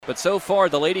But so far,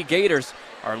 the Lady Gators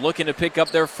are looking to pick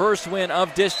up their first win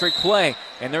of district play,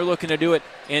 and they're looking to do it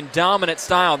in dominant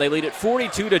style. They lead it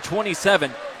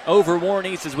 42-27 over Warren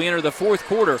East as we enter the fourth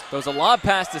quarter. Throws a lob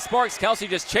pass to Sparks. Kelsey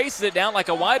just chases it down like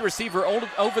a wide receiver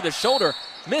over the shoulder.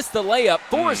 Missed the layup.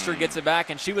 Forrester gets it back,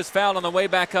 and she was fouled on the way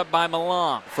back up by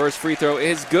Milan. First free throw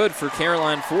is good for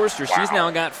Caroline Forrester. Wow. She's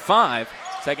now got 5.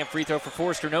 Second free throw for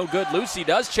Forrester, no good. Lucy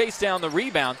does chase down the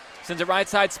rebound. Sends it right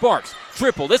side, Sparks.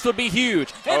 Triple. This would be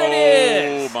huge. And it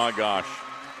is! Oh, my gosh.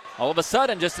 All of a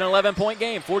sudden, just an 11-point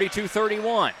game,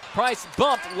 42-31. Price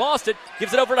bumped, lost it,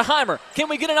 gives it over to Heimer. Can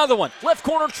we get another one? Left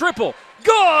corner triple.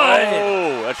 Good!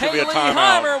 Oh, that should be a timeout.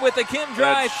 Heimer with the Kim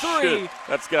Dry three.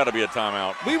 That's got to be a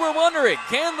timeout. We were wondering,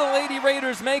 can the Lady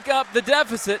Raiders make up the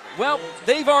deficit? Well,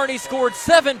 they've already scored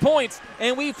 7 points,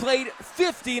 and we played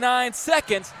 59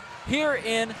 seconds here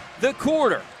in the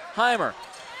quarter. Heimer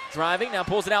driving, now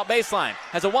pulls it out baseline.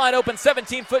 Has a wide open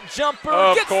 17-foot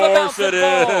jumper. Gets the bounce and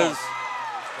ball.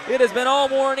 It has been all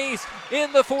Warren East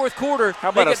in the fourth quarter. How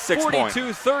about a 6 point?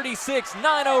 42-36,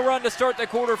 9-0 run to start the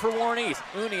quarter for Warren East.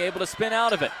 Uni able to spin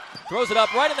out of it. Throws it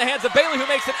up right in the hands of Bailey, who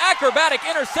makes an acrobatic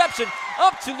interception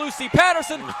up to Lucy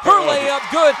Patterson. Her layup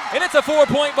good, and it's a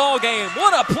 4-point ball game.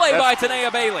 What a play by Tanea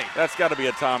Bailey. That's got to be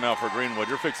a timeout for Greenwood.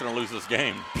 You're fixing to lose this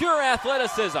game. Pure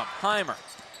athleticism. Heimer.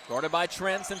 Guarded by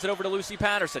Trent, sends it over to Lucy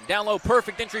Patterson. Down low,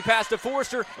 perfect entry pass to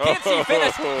Forrester. Can she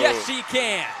finish? Yes, she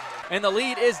can. And the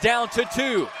lead is down to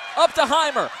 2. Up to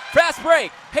Heimer. Fast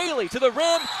break. Haley to the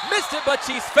rim. Missed it, but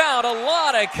she's fouled. A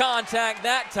lot of contact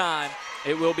that time.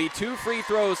 It will be 2 free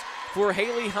throws for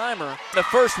Haley Heimer. The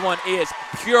first one is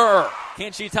pure.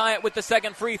 Can she tie it with the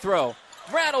second free throw?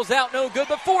 Rattles out, no good,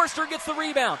 but Forrester gets the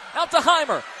rebound. Out to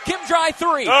Heimer. Kim Dry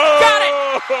 3. Got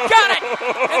it! Got it!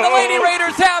 And the Lady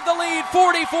Raiders have the lead,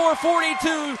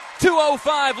 44-42,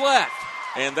 2:05 left.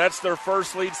 And that's their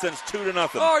first lead since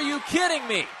 2-0. Are you kidding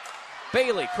me?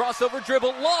 Bailey, crossover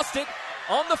dribble, lost it.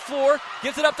 On the floor,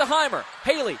 gives it up to Heimer.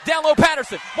 Haley, down low,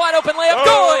 Patterson. Wide open layup,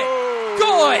 good!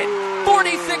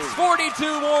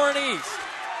 46-42 Warren East.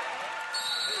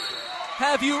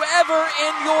 Have you ever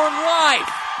in your life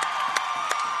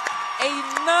a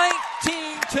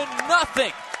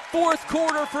 19-0 fourth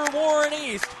quarter for Warren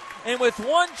East, and with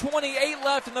 1:28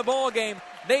 left in the ball game,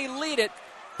 they lead it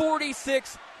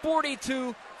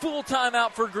 46-42. Full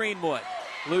timeout for Greenwood.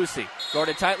 Lucy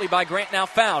guarded tightly by Grant, now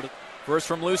fouled. First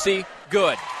from Lucy,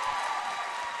 good.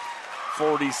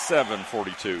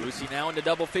 47-42. Lucy now into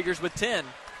double figures with 10.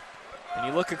 And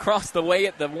you look across the way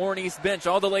at the Warren East bench,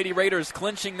 all the Lady Raiders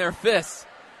clenching their fists,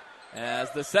 as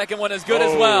the second one is good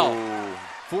as well.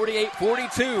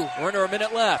 48-42. We're under a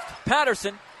minute left.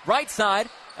 Patterson, right side,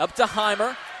 up to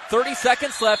Heimer. 30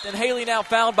 seconds left, and Haley now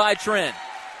fouled by Trent.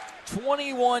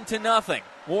 21-0.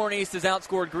 Warren East has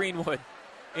outscored Greenwood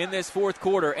in this fourth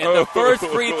quarter, and the first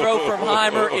free throw from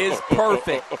Heimer is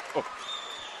perfect.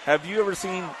 Have you ever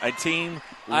seen a team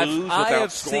lose without I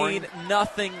have scoring? seen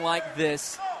nothing like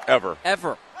this. Ever.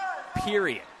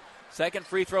 Period. Second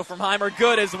free throw from Heimer,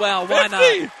 good as well. Why 50! not?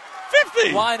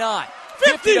 50! Why not?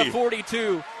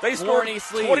 50-42. They scored Warren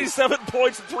East leads. 27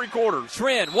 points in 3 quarters.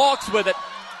 Trent walks with it,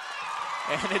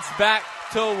 and it's back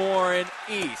to Warren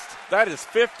East. That is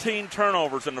 15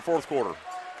 turnovers in the fourth quarter.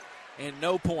 And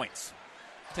no points.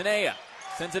 Tanea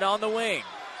sends it on the wing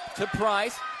to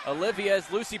Price. Olivia,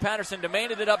 as Lucy Patterson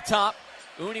demanded it up top.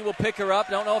 Uni will pick her up.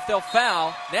 Don't know if they'll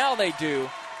foul. Now they do.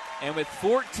 And with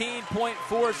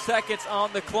 14.4 seconds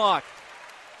on the clock,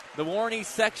 the Warren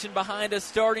East section behind us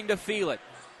starting to feel it.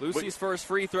 Lucy's first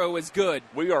free throw is good.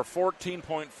 We are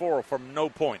 14.4 from no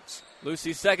points.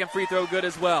 Lucy's second free throw good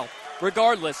as well.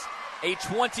 Regardless, a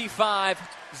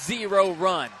 25-0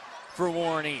 run for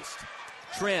Warren East.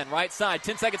 Trent, right side,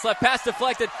 10 seconds left, pass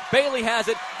deflected. Bailey has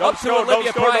it, up to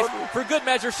Olivia Price. For good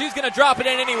measure, she's going to drop it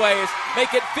in anyways.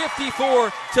 Make it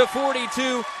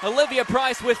 54-42. Olivia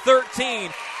Price with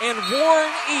 13. And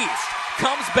Warren East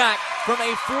comes back from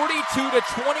a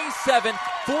 42-27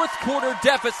 fourth quarter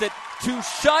deficit to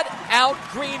shut out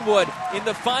Greenwood in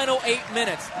the final 8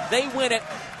 minutes. They win it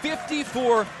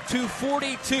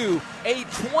 54-42, a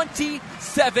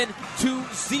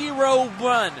 27-0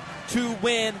 run to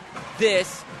win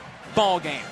this ball game.